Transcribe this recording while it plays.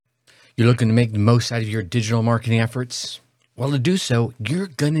You're looking to make the most out of your digital marketing efforts? Well, to do so, you're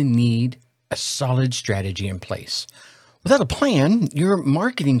going to need a solid strategy in place. Without a plan, your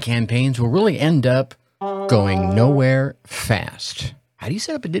marketing campaigns will really end up going nowhere fast. How do you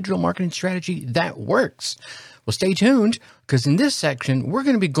set up a digital marketing strategy that works? Well, stay tuned, because in this section, we're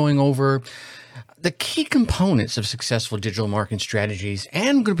going to be going over the key components of successful digital marketing strategies, and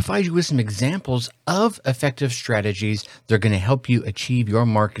I'm going to provide you with some examples of effective strategies that are going to help you achieve your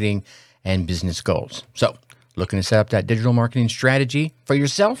marketing and business goals. So, looking to set up that digital marketing strategy for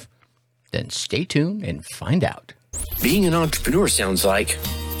yourself? Then stay tuned and find out. Being an entrepreneur sounds like,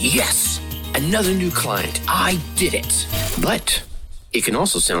 yes, another new client. I did it. But it can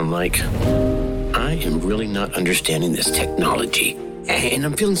also sound like, I am really not understanding this technology, and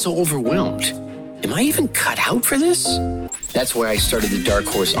I'm feeling so overwhelmed. Am I even cut out for this? That's why I started the Dark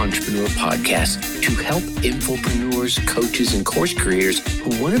Horse Entrepreneur Podcast, to help infopreneurs, coaches, and course creators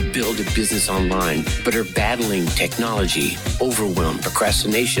who want to build a business online but are battling technology, overwhelm,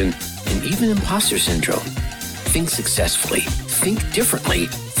 procrastination, and even imposter syndrome. Think successfully, think differently,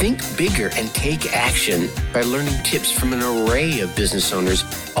 think bigger, and take action by learning tips from an array of business owners,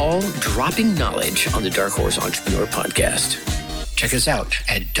 all dropping knowledge on the Dark Horse Entrepreneur Podcast. Check us out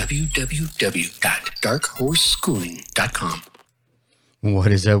at www.darkhorseschooling.com.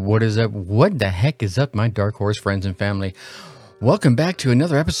 What is up? What is up? What the heck is up, my Dark Horse friends and family? Welcome back to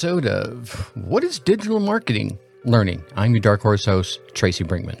another episode of What is Digital Marketing Learning? I'm your Dark Horse host, Tracy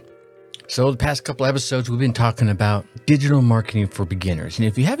Brinkman. So the past couple episodes, we've been talking about digital marketing for beginners. And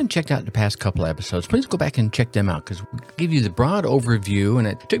if you haven't checked out the past couple episodes, please go back and check them out, because we give you the broad overview, and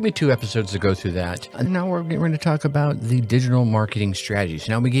it took me 2 episodes to go through that. And now we're going to talk about the digital marketing strategies.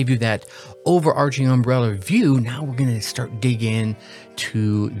 Now we gave you that overarching umbrella view. Now we're going to start digging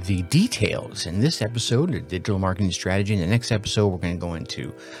to the details. In this episode, the digital marketing strategy. In the next episode, we're going to go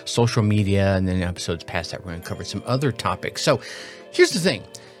into social media. And then episodes past that, we're going to cover some other topics. So here's the thing.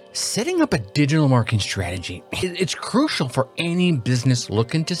 Setting up a digital marketing strategy, it's crucial for any business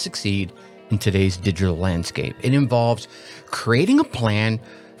looking to succeed in today's digital landscape. It involves creating a plan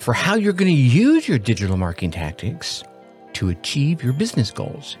for how you're going to use your digital marketing tactics to achieve your business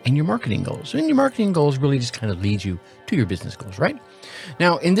goals and your marketing goals. And your marketing goals really just kind of lead you to your business goals, right?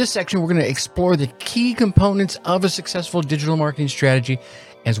 Now, in this section, we're going to explore the key components of a successful digital marketing strategy,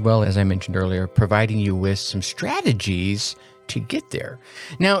 as well as I mentioned earlier, providing you with some strategies to get there.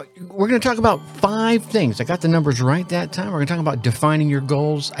 Now, we're going to talk about 5 things. I got the numbers right that time. We're going to talk about defining your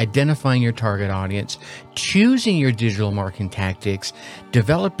goals, identifying your target audience, choosing your digital marketing tactics,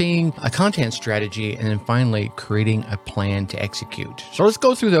 developing a content strategy, and then finally creating a plan to execute. So let's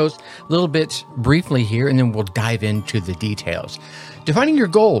go through those a little bit briefly here, and then we'll dive into the details. Defining your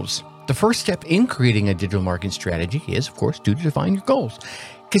goals. The first step in creating a digital marketing strategy is, of course, to define your goals.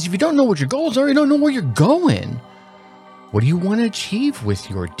 Because if you don't know what your goals are, you don't know where you're going. What do you want to achieve with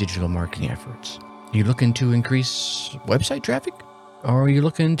your digital marketing efforts? Are you looking to increase website traffic? Or are you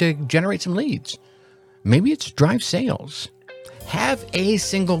looking to generate some leads? Maybe it's drive sales. Have a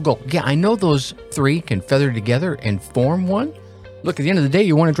single goal. Yeah, I know those 3 can feather together and form one. Look, at the end of the day,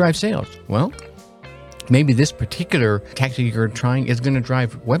 you want to drive sales. Well, maybe this particular tactic you're trying is going to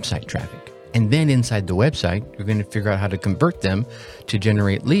drive website traffic. And then inside the website, you're going to figure out how to convert them to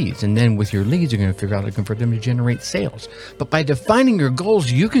generate leads. And then with your leads, you're going to figure out how to convert them to generate sales. But by defining your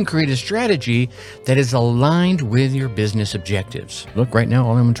goals, you can create a strategy that is aligned with your business objectives. Look, right now,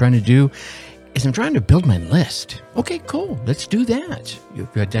 all I'm trying to do is I'm trying to build my list. Okay, cool. Let's do that.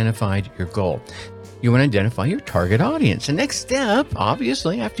 You've identified your goal. You want to identify your target audience. The next step,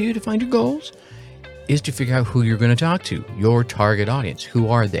 obviously, after you define your goals, is to figure out who you're going to talk to, your target audience. Who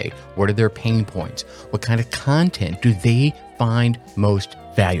are they? What are their pain points? What kind of content do they find most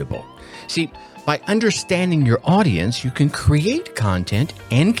valuable? See, by understanding your audience, you can create content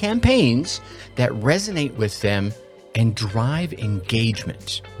and campaigns that resonate with them and drive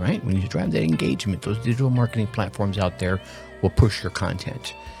engagement, right? When you drive that engagement, those digital marketing platforms out there will push your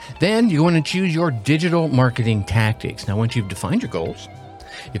content. Then you want to choose your digital marketing tactics. Now, once you've defined your goals,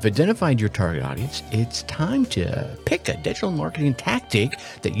 you've identified your target audience, it's time to pick a digital marketing tactic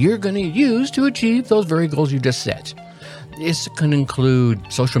that you're going to use to achieve those very goals you just set. This can include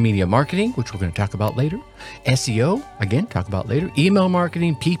social media marketing, which we're going to talk about later, SEO, again, talk about later, email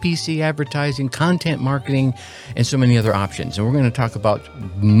marketing, PPC advertising, content marketing, and so many other options. And we're going to talk about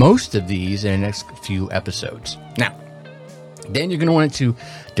most of these in the next few episodes. Now, then you're going to want to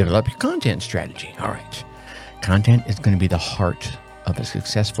develop your content strategy. All right. Content is going to be the heart of a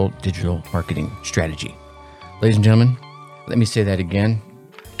successful digital marketing strategy. Ladies and gentlemen, let me say that again.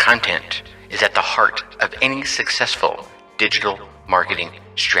 Content is at the heart of any successful digital marketing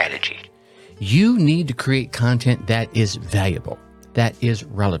strategy. You need to create content that is valuable, that is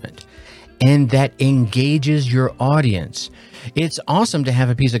relevant, and that engages your audience. It's awesome to have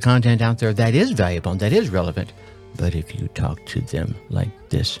a piece of content out there that is valuable and that is relevant, but if you talk to them like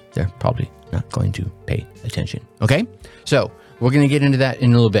this, they're probably not going to pay attention. Okay? So we're going to get into that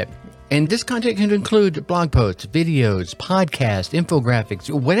in a little bit. And this content can include blog posts, videos, podcasts, infographics,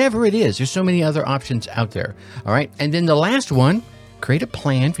 whatever it is. There's so many other options out there. All right. And then the last one, create a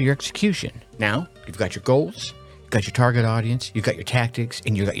plan for your execution. Now, you've got your goals, you've got your target audience, you've got your tactics,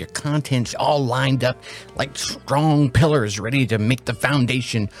 and you've got your contents all lined up like strong pillars ready to make the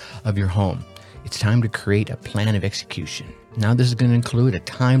foundation of your home. It's time to create a plan of execution. Now, this is going to include a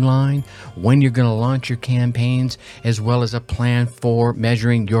timeline, when you're going to launch your campaigns, as well as a plan for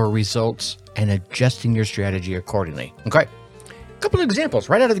measuring your results and adjusting your strategy accordingly. Okay, a couple of examples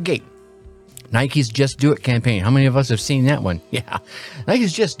right out of the gate. Nike's Just Do It campaign. How many of us have seen that one? Yeah,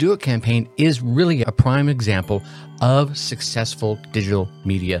 Nike's Just Do It campaign is really a prime example of successful digital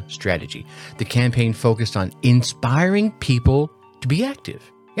media strategy. The campaign focused on inspiring people to be active.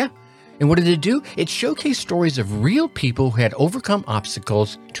 Yeah. And what did it do? It showcased stories of real people who had overcome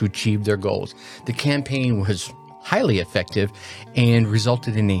obstacles to achieve their goals. The campaign was highly effective and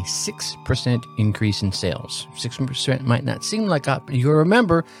resulted in a 6% increase in sales. 6% might not seem like you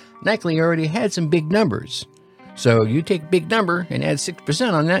remember, Nike already had some big numbers. So you take a big number and add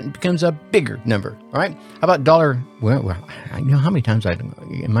 6% on that, it becomes a bigger number. All right. How about Dollar? Well, I know how many times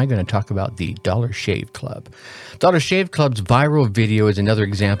am I going to talk about the Dollar Shave Club? Dollar Shave Club's viral video is another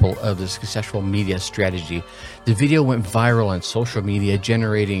example of the successful media strategy. The video went viral on social media,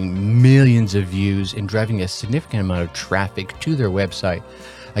 generating millions of views and driving a significant amount of traffic to their website.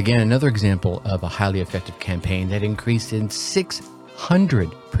 Again, another example of a highly effective campaign that increased in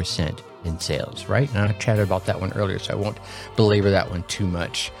 600% in sales, right? And I chatted about that one earlier, so I won't belabor that one too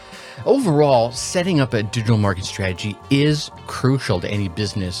much. Overall, setting up a digital marketing strategy is crucial to any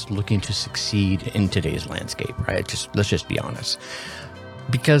business looking to succeed in today's landscape, right? Let's just be honest.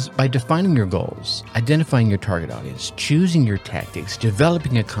 Because by defining your goals, identifying your target audience, choosing your tactics,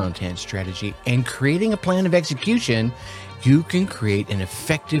 developing a content strategy, and creating a plan of execution, you can create an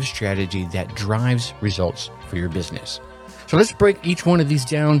effective strategy that drives results for your business. So let's break each one of these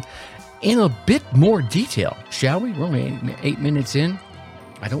down in a bit more detail, shall we? We're only 8 minutes in.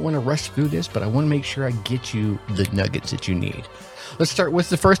 I don't want to rush through this, but I want to make sure I get you the nuggets that you need. Let's start with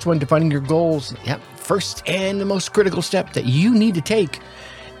the first one, defining your goals. Yep, first and the most critical step that you need to take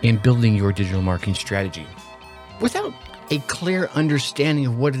in building your digital marketing strategy. Without a clear understanding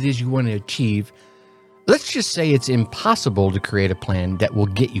of what it is you want to achieve, let's just say it's impossible to create a plan that will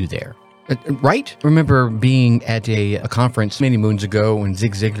get you there. Right? Remember being at a conference many moons ago when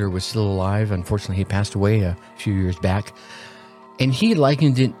Zig Ziglar was still alive. Unfortunately, he passed away a few years back. And he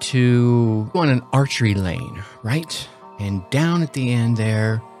likened it to on an archery lane, right? And down at the end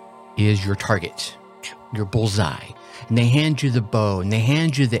there is your target, your bullseye. And they hand you the bow and they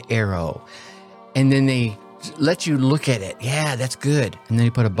hand you the arrow. And then they let you look at it. Yeah, that's good. And then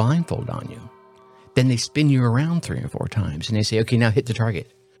they put a blindfold on you. Then they spin you around 3 or 4 times and they say, okay, now hit the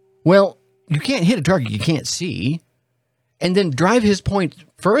target. Well, you can't hit a target you can't see. And then drive his point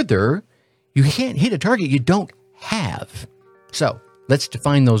further, you can't hit a target you don't have. So let's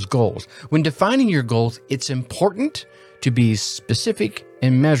define those goals. When defining your goals, it's important to be specific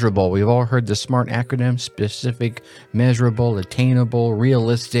and measurable. We've all heard the SMART acronym: specific, measurable, attainable,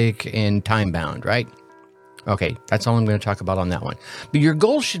 realistic, and time-bound, right? Okay, that's all I'm going to talk about on that one. But your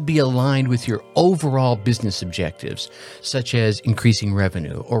goals should be aligned with your overall business objectives, such as increasing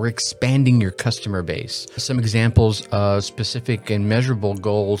revenue or expanding your customer base. Some examples of specific and measurable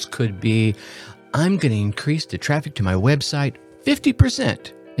goals could be, I'm going to increase the traffic to my website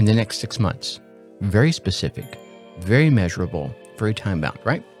 50% in the next 6 months. Very specific, very measurable, very time-bound,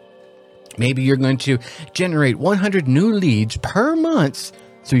 right? Maybe you're going to generate 100 new leads per month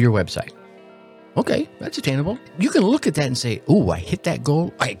through your website. Okay, that's attainable. You can look at that and say, oh, I hit that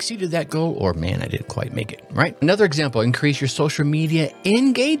goal, I exceeded that goal, or man, I didn't quite make it, right? Another example, increase your social media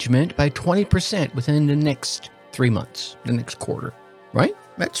engagement by 20% within the next 3 months, the next quarter, right?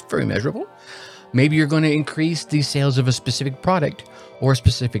 That's very measurable. Maybe you're going to increase the sales of a specific product or a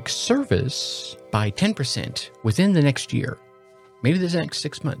specific service by 10% within the next year, maybe the next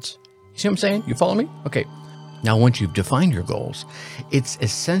 6 months. You see what I'm saying? You follow me? Okay. Now, once you've defined your goals, it's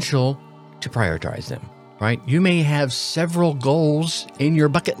essential to prioritize them, right? You may have several goals in your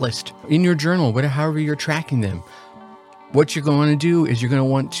bucket list, in your journal, however you're tracking them. What you're going to do is you're going to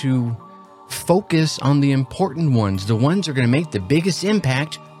want to focus on the important ones, the ones that are going to make the biggest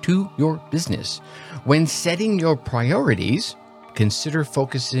impact to your business. When setting your priorities, consider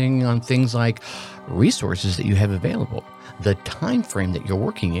focusing on things like resources that you have available, the time frame that you're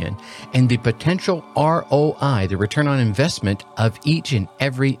working in, and the potential ROI, the return on investment of each and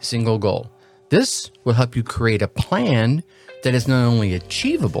every single goal. This will help you create a plan that is not only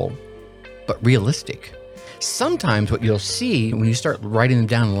achievable, but realistic. Sometimes what you'll see when you start writing them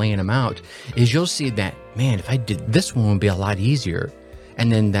down and laying them out is you'll see that, man, if I did this one, it would be a lot easier.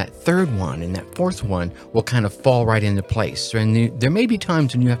 And then that third one and that fourth one will kind of fall right into place. And there may be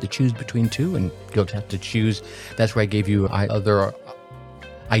times when you have to choose between two, and you'll have to choose. That's why I gave you other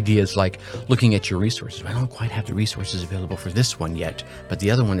ideas like looking at your resources. I don't quite have the resources available for this one yet, but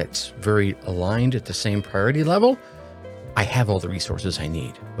the other one that's very aligned at the same priority level, I have all the resources I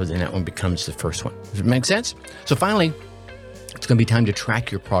need. Well, then that one becomes the first one. Does it make sense? So finally, it's going to be time to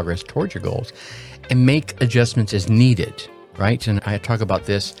track your progress towards your goals and make adjustments as needed, right? And I talk about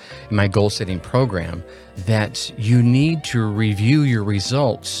this in my goal setting program, that you need to review your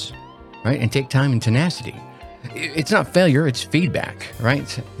results, right? And take time and tenacity. It's not failure, it's feedback,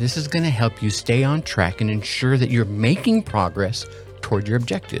 right? This is going to help you stay on track and ensure that you're making progress toward your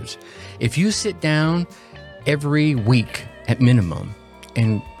objectives. If you sit down every week at minimum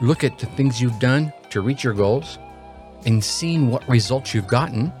and look at the things you've done to reach your goals and seeing what results you've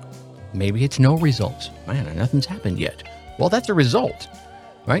gotten, maybe it's no results. Man, nothing's happened yet. Well, that's a result,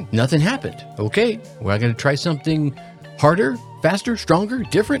 right? Nothing happened. Okay, well, I got to try something harder, faster, stronger,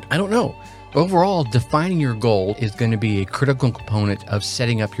 different. I don't know. Overall, defining your goal is going to be a critical component of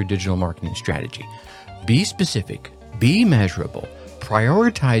setting up your digital marketing strategy. Be specific, be measurable,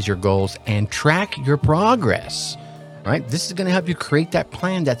 prioritize your goals, and track your progress, right? This is going to help you create that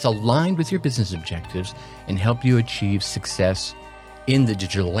plan that's aligned with your business objectives and help you achieve success in the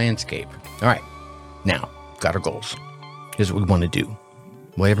digital landscape. All right, now, got our goals. Here's what we want to do.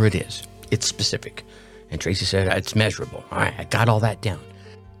 Whatever it is, it's specific. And Tracy said, it's measurable. All right, I got all that down.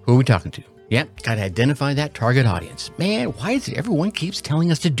 Who are we talking to? Yep, got to identify that target audience. Man, why is it everyone keeps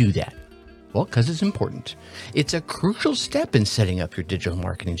telling us to do that? Well, because it's important. It's a crucial step in setting up your digital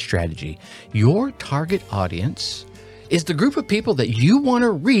marketing strategy. Your target audience is the group of people that you want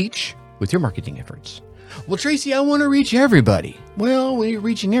to reach with your marketing efforts. Well, Tracy, I want to reach everybody. Well, when you're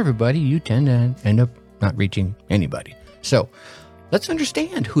reaching everybody, you tend to end up not reaching anybody. So let's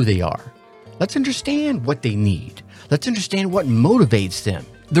understand who they are. Let's understand what they need. Let's understand what motivates them.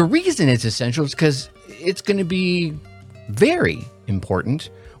 The reason it's essential is because it's going to be very important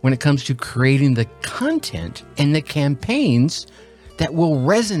when it comes to creating the content and the campaigns that will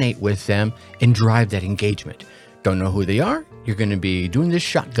resonate with them and drive that engagement. Don't know who they are? You're going to be doing this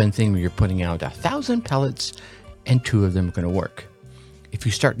shotgun thing where you're putting out 1,000 pellets and 2 of them are going to work. If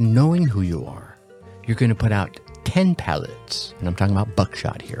you start knowing who you are, you're going to put out 10 pellets, and I'm talking about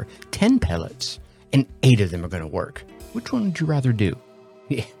buckshot here, 10 pellets, and 8 of them are going to work. Which one would you rather do?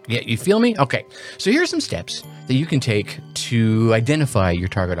 Yeah, you feel me? Okay, so here's some steps that you can take to identify your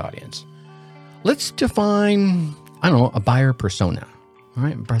target audience. Let's define, a buyer persona. All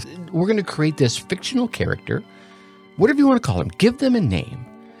right, we're going to create this fictional character, whatever you want to call them. Give them a name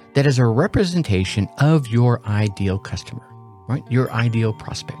that is a representation of your ideal customer, right? Your ideal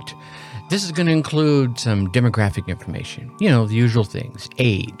prospect. This is going to include some demographic information, the usual things,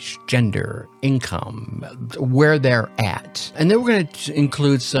 age, gender, income, where they're at. And then we're going to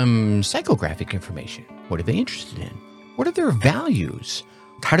include some psychographic information. What are they interested in? What are their values?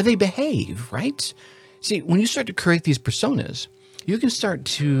 How do they behave, right? See, when you start to create these personas, you can start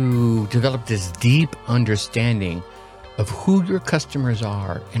to develop this deep understanding of who your customers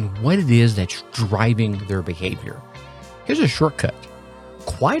are and what it is that's driving their behavior. Here's a shortcut.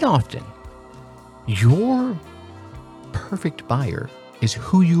 Quite often, your perfect buyer is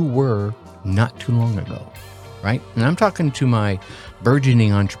who you were not too long ago, right? And I'm talking to my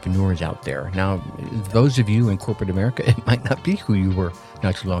burgeoning entrepreneurs out there. Now, those of you in corporate America, it might not be who you were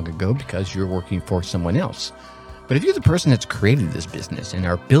not too long ago because you're working for someone else. But if you're the person that's created this business and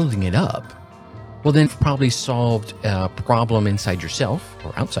are building it up, well, then you've probably solved a problem inside yourself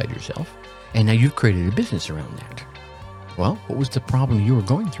or outside yourself, and now you've created a business around that. Well, what was the problem you were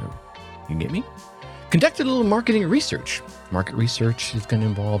going through? You get me? Conduct a little marketing research. Market research is going to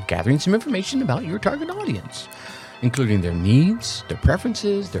involve gathering some information about your target audience, including their needs, their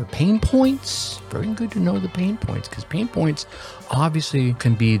preferences, their pain points. Very good to know the pain points, because pain points obviously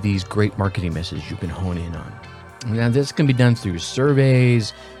can be these great marketing messages you can hone in on. Now, this can be done through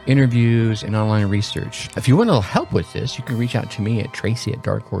surveys, interviews, and online research. If you want a little help with this, you can reach out to me at Tracy at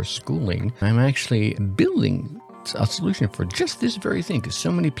Dark Horse Schooling. I'm actually building a solution for just this very thing, because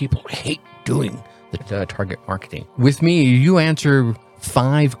so many people hate doing the target marketing. With me, you answer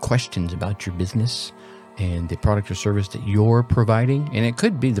 5 questions about your business and the product or service that you're providing. And it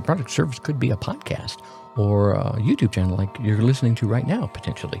could be, the product or service could be a podcast or a YouTube channel like you're listening to right now,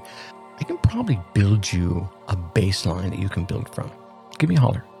 potentially. I can probably build you a baseline that you can build from. Give me a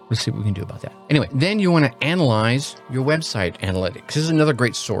holler. Let's see what we can do about that. Anyway, then you want to analyze your website analytics. This is another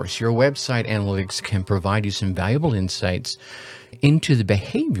great source. Your website analytics can provide you some valuable insights into the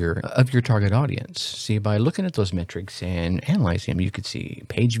behavior of your target audience. See, by looking at those metrics and analyzing them, you could see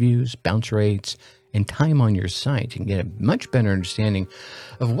page views, bounce rates, and time on your site. You can get a much better understanding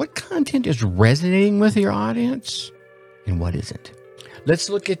of what content is resonating with your audience and what isn't. Let's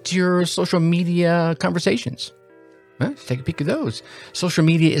look at your social media conversations. Let's take a peek at those. Social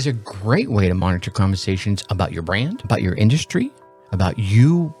media is a great way to monitor conversations about your brand, about your industry, about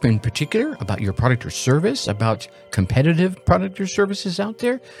you in particular, about your product or service, about competitive product or services out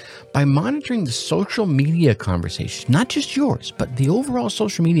there. By monitoring the social media conversations, not just yours, but the overall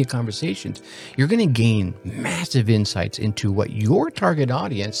social media conversations, you're going to gain massive insights into what your target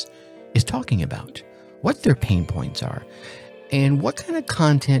audience is talking about, what their pain points are, and what kind of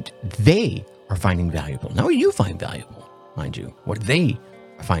content they are finding valuable. Not what you find valuable, mind you, what they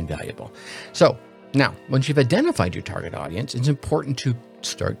find valuable. So now, once you've identified your target audience, it's important to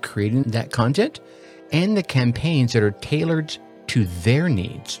start creating that content and the campaigns that are tailored to their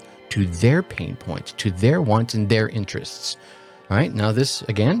needs, to their pain points, to their wants and their interests. All right. Now, this,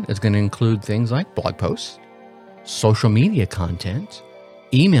 again, is going to include things like blog posts, social media content,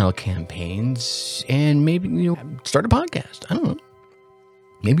 email campaigns, and maybe, start a podcast. I don't know.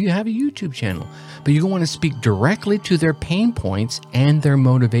 Maybe you have a YouTube channel, but you want to speak directly to their pain points and their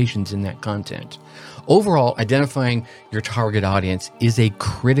motivations in that content. Overall, identifying your target audience is a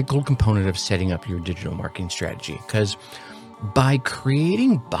critical component of setting up your digital marketing strategy, because by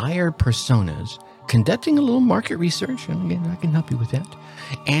creating buyer personas, conducting a little market research, and again, I can help you with that,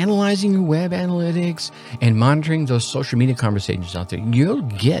 analyzing your web analytics, and monitoring those social media conversations out there, you'll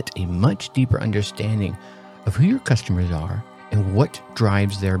get a much deeper understanding of who your customers are and what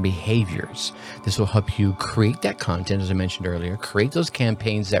drives their behaviors. This will help you create that content, as I mentioned earlier, create those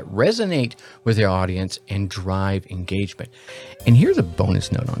campaigns that resonate with your audience and drive engagement. And here's a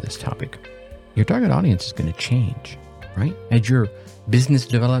bonus note on this topic. Your target audience is going to change, right? As your business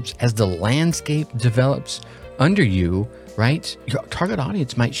develops, as the landscape develops under you, right? Your target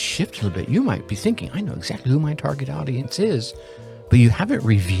audience might shift a little bit. You might be thinking, I know exactly who my target audience is, but you haven't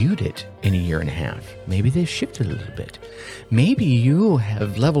reviewed it in a year and a half. Maybe they've shifted a little bit. Maybe you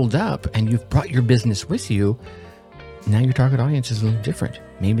have leveled up and you've brought your business with you. Now your target audience is a little different.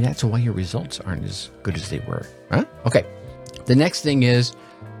 Maybe that's why your results aren't as good as they were. Huh? Okay. The next thing is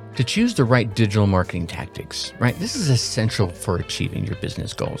to choose the right digital marketing tactics, right? This is essential for achieving your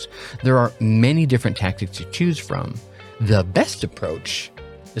business goals. There are many different tactics to choose from. The best approach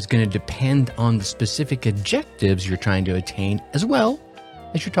is going to depend on the specific objectives you're trying to attain, as well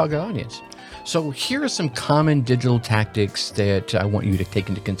as your target audience. So here are some common digital tactics that I want you to take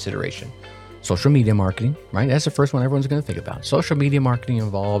into consideration. Social media marketing, right? That's the first one everyone's going to think about. Social media marketing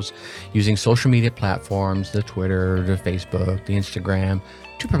involves using social media platforms, the Twitter, the Facebook, the Instagram,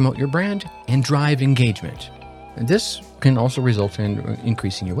 to promote your brand and drive engagement. And this can also result in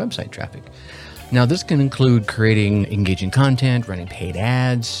increasing your website traffic. Now, this can include creating engaging content, running paid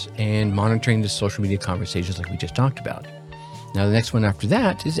ads, and monitoring the social media conversations like we just talked about. Now, the next one after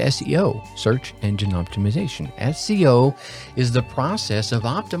that is SEO, search engine optimization. SEO is the process of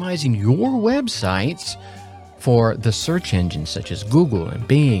optimizing your websites for the search engines such as Google and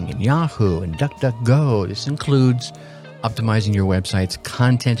Bing and Yahoo and DuckDuckGo. This includes optimizing your website's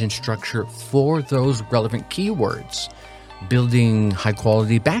content and structure for those relevant keywords, building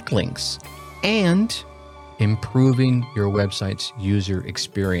high-quality backlinks, and improving your website's user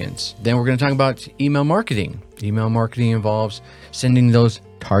experience. Then we're going to talk about email marketing. Email marketing involves sending those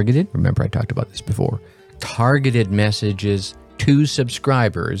targeted, remember I talked about this before, targeted messages to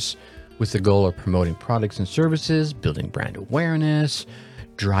subscribers with the goal of promoting products and services, building brand awareness,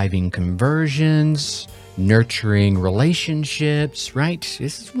 driving conversions, nurturing relationships, right?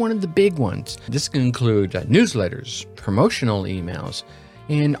 This is one of the big ones. This can include newsletters, promotional emails,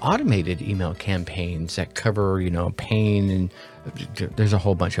 and automated email campaigns that cover, pain, and there's a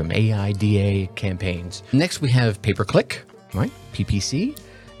whole bunch of them, AIDA campaigns. Next, we have pay-per-click, right? PPC.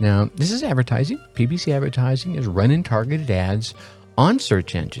 Now, this is advertising. PPC advertising is running targeted ads on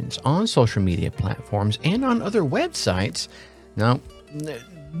search engines, on social media platforms, and on other websites. Now,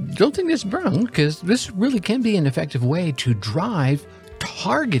 don't think this is wrong, because this really can be an effective way to drive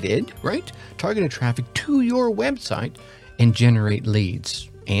targeted traffic to your website and generate leads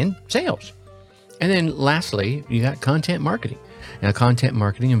and sales. And then lastly, you got content marketing. Now, content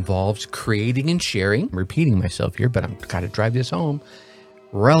marketing involves creating and sharing, I'm repeating myself here, but I'm got to drive this home,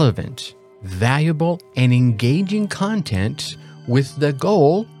 relevant, valuable, and engaging content with the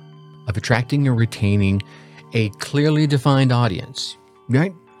goal of attracting and retaining a clearly defined audience,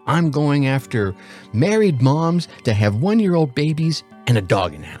 right? I'm going after married moms that have 1-year-old babies and a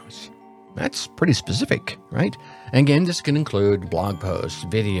dog in the house. That's pretty specific, right? Again, this can include blog posts,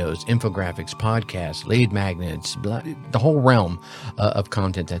 videos, infographics, podcasts, lead magnets, the whole realm of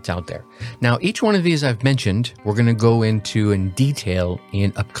content that's out there. Now, each one of these I've mentioned, we're going to go into in detail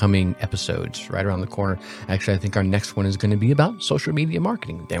in upcoming episodes right around the corner. Actually, I think our next one is going to be about social media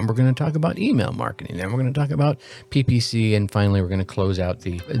marketing. Then we're going to talk about email marketing. Then we're going to talk about PPC. And finally, we're going to close out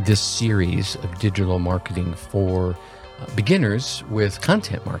this series of digital marketing for beginners with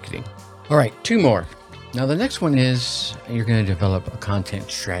content marketing. All right, 2 more. Now, the next one is you're going to develop a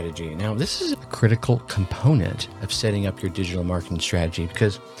content strategy. Now, this is a critical component of setting up your digital marketing strategy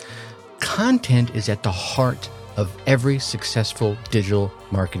because content is at the heart of every successful digital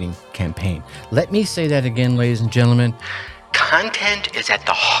marketing campaign. Let me say that again, ladies and gentlemen. Content is at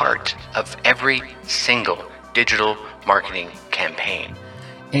the heart of every single digital marketing campaign.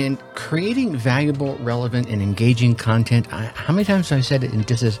 And creating valuable, relevant, and engaging content, how many times have I said it in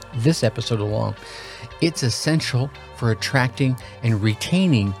just this episode alone? It's essential for attracting and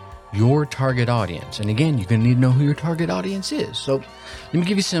retaining your target audience. And again, you're going to need to know who your target audience is. So let me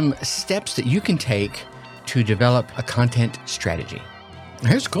give you some steps that you can take to develop a content strategy.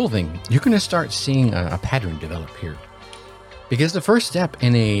 Here's the cool thing. You're going to start seeing a pattern develop here. Because the first step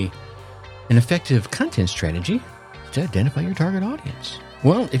in an effective content strategy is to identify your target audience.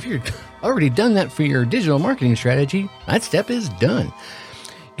 Well, if you've already done that for your digital marketing strategy, that step is done.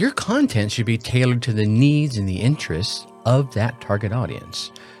 Your content should be tailored to the needs and the interests of that target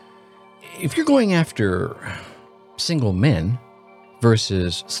audience. If you're going after single men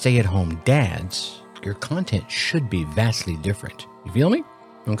versus stay-at-home dads, your content should be vastly different. You feel me?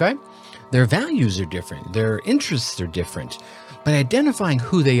 Okay? Their values are different. Their interests are different. But identifying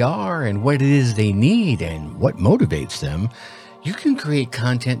who they are and what it is they need and what motivates them, you can create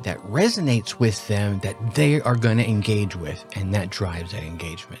content that resonates with them, that they are going to engage with, and that drives that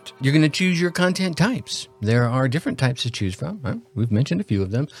engagement. You're going to choose your content types. There are different types to choose from. Huh? We've mentioned a few of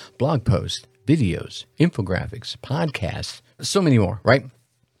them: blog posts, videos, infographics, podcasts, so many more, right?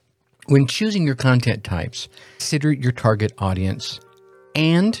 When choosing your content types, consider your target audience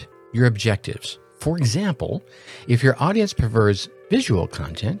and your objectives. For example, if your audience prefers visual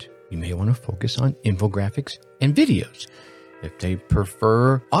content, you may want to focus on infographics and videos. If they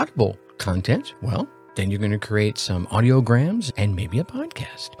prefer audible content, well, then you're going to create some audiograms and maybe a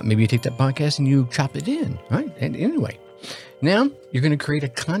podcast. Maybe you take that podcast and you chop it in, right? And anyway, now you're going to create a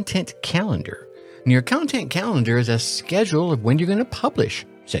content calendar. And your content calendar is a schedule of when you're going to publish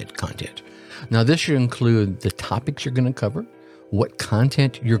said content. Now, this should include the topics you're going to cover, what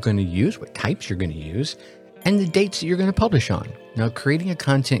content you're going to use, what types you're going to use, and the dates that you're going to publish on. Now, creating a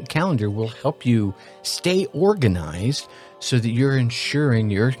content calendar will help you stay organized so that you're ensuring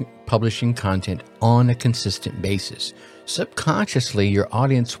you're publishing content on a consistent basis. Subconsciously, your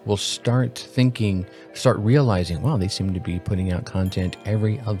audience will start realizing, wow, they seem to be putting out content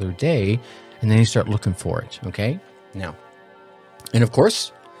every other day, and then you start looking for it, okay? Now, and of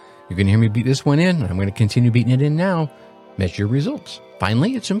course, you're going to hear me beat this one in. I'm going to continue beating it in now. Measure your results.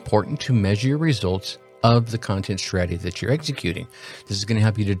 Finally, it's important to measure your results of the content strategy that you're executing. This is going to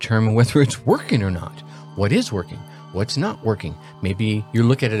help you determine whether it's working or not. What is working? What's not working? Maybe you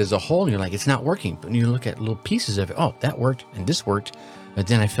look at it as a whole and you're like, it's not working. But you look at little pieces of it. Oh, that worked and this worked. But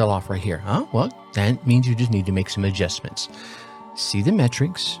then I fell off right here. Huh? Well, that means you just need to make some adjustments. See the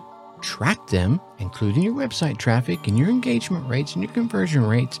metrics, track them, including your website traffic and your engagement rates and your conversion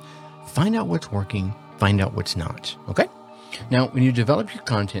rates. Find out what's working, find out what's not. Okay? Now, when you develop your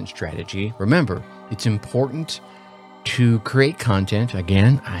content strategy, remember, it's important to create content.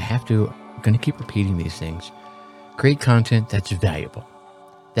 Again, I'm going to keep repeating these things. Create content that's valuable,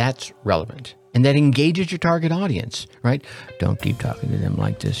 that's relevant, and that engages your target audience, right? Don't keep talking to them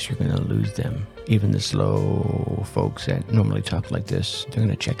like this. You're going to lose them. Even the slow folks that normally talk like this, they're going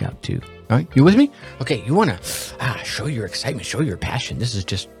to check out too. All right, you with me? Okay, you want to show your excitement, show your passion. This is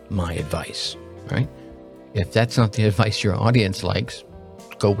just my advice, right? If that's not the advice your audience likes,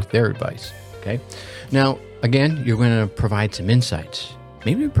 go with their advice, okay? Now, again, you're going to provide some insights.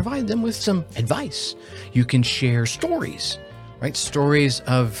 Maybe provide them with some advice. You can share stories, right? Stories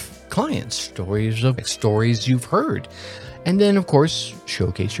of clients, stories you've heard. And then, of course,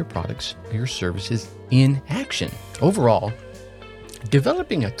 showcase your products, your services in action. Overall,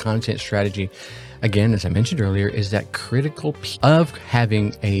 developing a content strategy again, as I mentioned earlier, is that critical piece of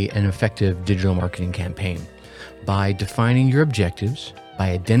having an effective digital marketing campaign. By defining your objectives, by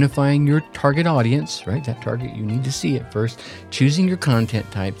identifying your target audience, right? That target, you need to see it first, choosing your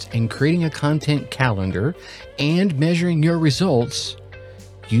content types and creating a content calendar and measuring your results,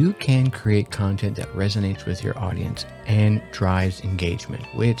 you can create content that resonates with your audience and drives engagement,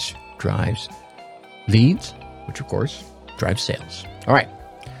 which drives leads, which of course drives sales. All right,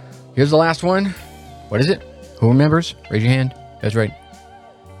 here's the last one. What is it? Who remembers? Raise your hand. That's right.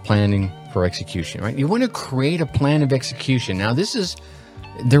 Planning for execution, right? You want to create a plan of execution. Now,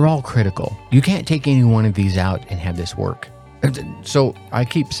 they're all critical. You can't take any one of these out and have this work. So I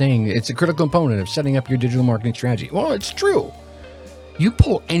keep saying it's a critical component of setting up your digital marketing strategy. Well, it's true. You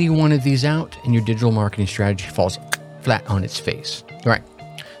pull any one of these out and your digital marketing strategy falls flat on its face. All right.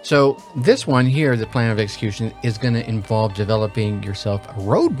 So this one here, the plan of execution, is going to involve developing yourself a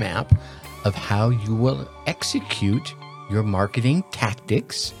roadmap of how you will execute your marketing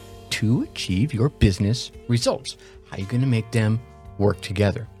tactics to achieve your business results. How are you going to make them work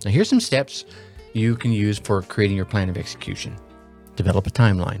together? Now, here's some steps you can use for creating your plan of execution. Develop a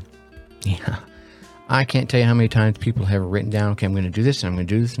timeline. Yeah. I can't tell you how many times people have written down, okay, I'm going to do this and I'm going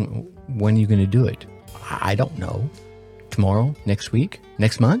to do this. When are you going to do it? I don't know. Tomorrow, next week,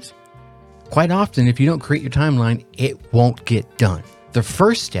 next month? Quite often, if you don't create your timeline, it won't get done. The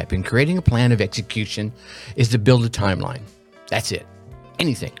first step in creating a plan of execution is to build a timeline. That's it.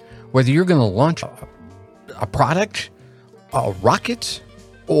 Anything. Whether you're going to launch a product, a rocket,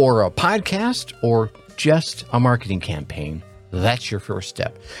 or a podcast, or just a marketing campaign, that's your first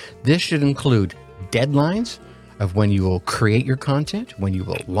step. This should include deadlines of when you will create your content, when you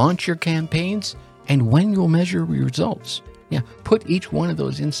will launch your campaigns, and when you'll measure your results. Yeah, put each one of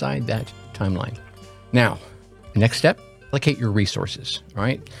those inside that timeline. Now, next step, allocate your resources, all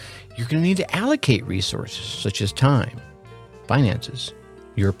right? You're going to need to allocate resources such as time, finances,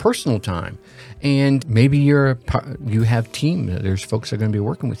 your personal time, and maybe you have team. There's folks that are going to be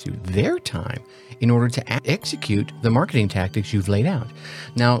working with you, their time, in order to execute the marketing tactics you've laid out.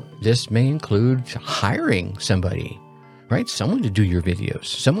 Now, this may include hiring somebody, right? Someone to do your videos,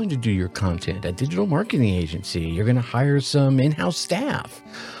 someone to do your content, a digital marketing agency. You're going to hire some in-house staff,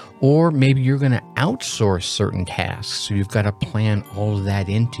 or maybe you're going to outsource certain tasks. So you've got to plan all of that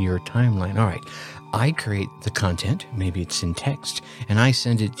into your timeline. All right, I create the content, maybe it's in text, and I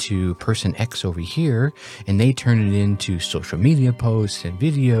send it to person X over here, and they turn it into social media posts and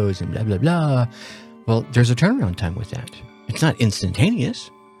videos and blah, blah, blah. Well, there's a turnaround time with that. It's not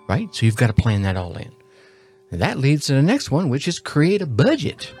instantaneous, right? So you've got to plan that all in. And that leads to the next one, which is create a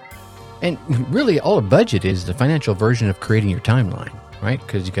budget. And really, all a budget is the financial version of creating your timeline, right?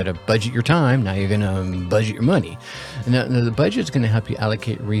 Because you got to budget your time. Now you're going to budget your money. Now the budget is going to help you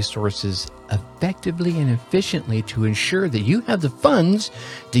allocate resources effectively and efficiently to ensure that you have the funds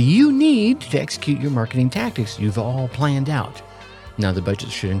that you need to execute your marketing tactics you've all planned out. Now, the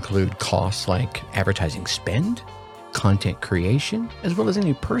budget should include costs like advertising spend, content creation, as well as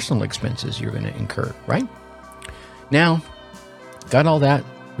any personal expenses you're going to incur, right? Now, got all that.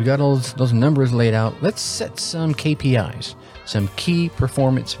 We got all those numbers laid out. Let's set some KPIs, some key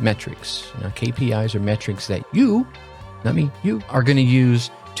performance metrics. Now, KPIs are metrics that you, not me, you are going to use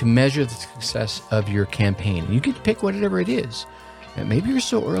to measure the success of your campaign. You can pick whatever it is. And maybe you're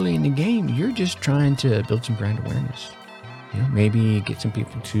so early in the game, you're just trying to build some brand awareness. Maybe get some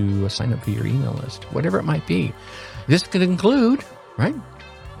people to sign up for your email list, whatever it might be. This could include, right,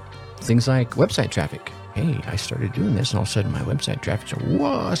 things like website traffic. Hey, I started doing this, and all of a sudden my website traffic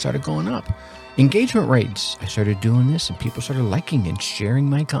started going up. Engagement rates. I started doing this, and people started liking and sharing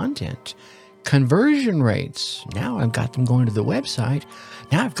my content. Conversion rates. Now I've got them going to the website.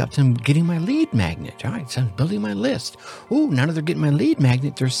 Now I've got them getting my lead magnet. All right, so I'm building my list. Oh, now that they're getting my lead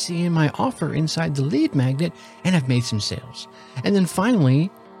magnet, they're seeing my offer inside the lead magnet, and I've made some sales. And then finally,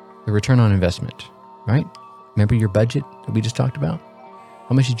 the return on investment, right? Remember your budget that we just talked about?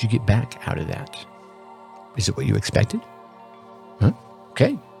 How much did you get back out of that? Is it what you expected? Huh?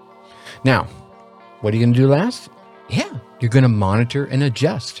 Okay. Now, what are you going to do last? Yeah, you're going to monitor and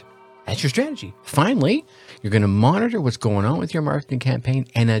adjust. That's your strategy. Finally, you're going to monitor what's going on with your marketing campaign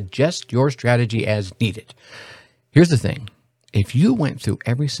and adjust your strategy as needed. Here's the thing. If you went through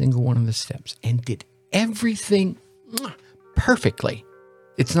every single one of the steps and did everything perfectly,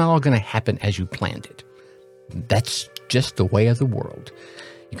 it's not all going to happen as you planned it. That's just the way of the world.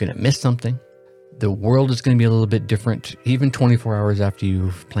 You're going to miss something. The world is going to be a little bit different, even 24 hours after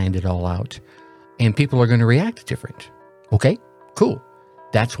you've planned it all out. And people are going to react different. Okay, cool.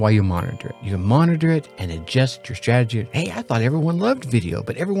 That's why you monitor it. You monitor it and adjust your strategy. Hey, I thought everyone loved video,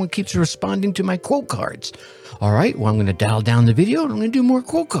 but everyone keeps responding to my quote cards. All right, well, I'm going to dial down the video and I'm going to do more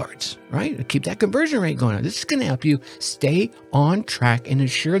quote cards, right? Keep that conversion rate going on. This is going to help you stay on track and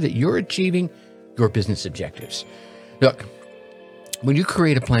ensure that you're achieving your business objectives. Look, when you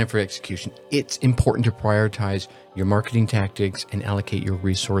create a plan for execution, it's important to prioritize your marketing tactics and allocate your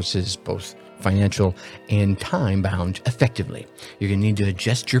resources, both financial and time-bound, effectively. You're going to need to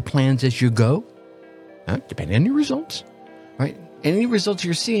adjust your plans as you go, depending on your results, right? Any results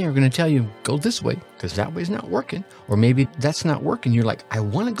you're seeing are going to tell you, go this way, because that way's not working. Or maybe that's not working. You're like, I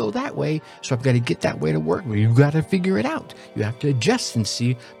want to go that way, so I've got to get that way to work. Well, you've got to figure it out. You have to adjust and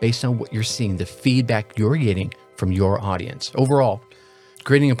see based on what you're seeing, the feedback you're getting from your audience. Overall,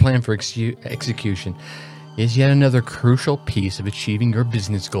 creating a plan for execution is yet another crucial piece of achieving your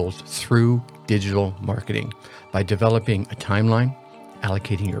business goals through digital marketing. By developing a timeline,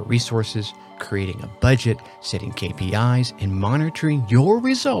 allocating your resources, creating a budget, setting KPIs, and monitoring your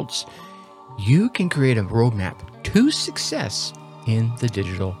results, you can create a roadmap to success in the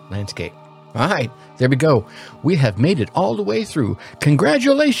digital landscape. All right, there we go. We have made it all the way through.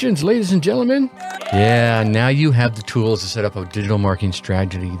 Congratulations, ladies and gentlemen. Yeah, now you have the tools to set up a digital marketing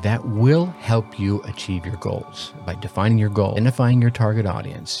strategy that will help you achieve your goals by defining your goal, identifying your target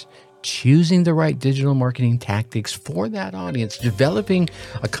audience, choosing the right digital marketing tactics for that audience, developing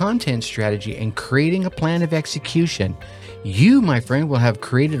a content strategy, and creating a plan of execution. You, my friend, will have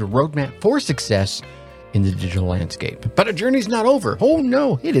created a roadmap for success in the digital landscape. But our journey's not over. Oh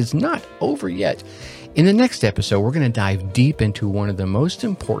no, it is not over yet. In the next episode, we're going to dive deep into one of the most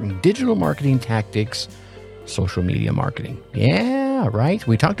important digital marketing tactics, social media marketing. Yeah, right.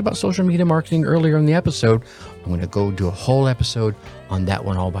 We talked about social media marketing earlier in the episode. I'm going to go do a whole episode on that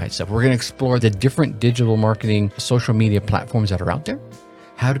one all by itself. We're going to explore the different digital marketing social media platforms that are out there,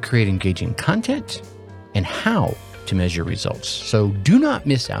 how to create engaging content, and how to measure results. So do not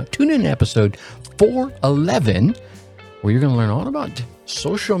miss out. Tune in to episode 411, where you're going to learn all about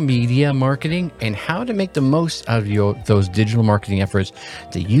social media marketing and how to make the most of those digital marketing efforts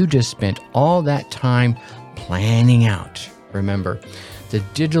that you just spent all that time planning out. Remember, the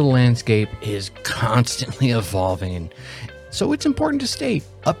digital landscape is constantly evolving, and so it's important to stay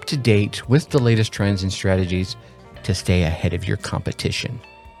up to date with the latest trends and strategies to stay ahead of your competition.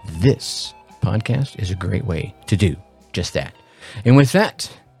 This podcast is a great way to do just that. And with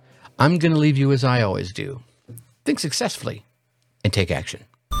that, I'm going to leave you as I always do. Think successfully and take action.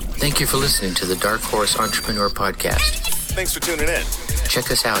 Thank you for listening to the Dark Horse Entrepreneur Podcast. Thanks for tuning in. Check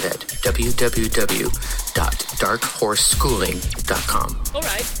us out at www.darkhorseschooling.com. All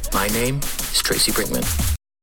right. My name is Tracy Brinkman.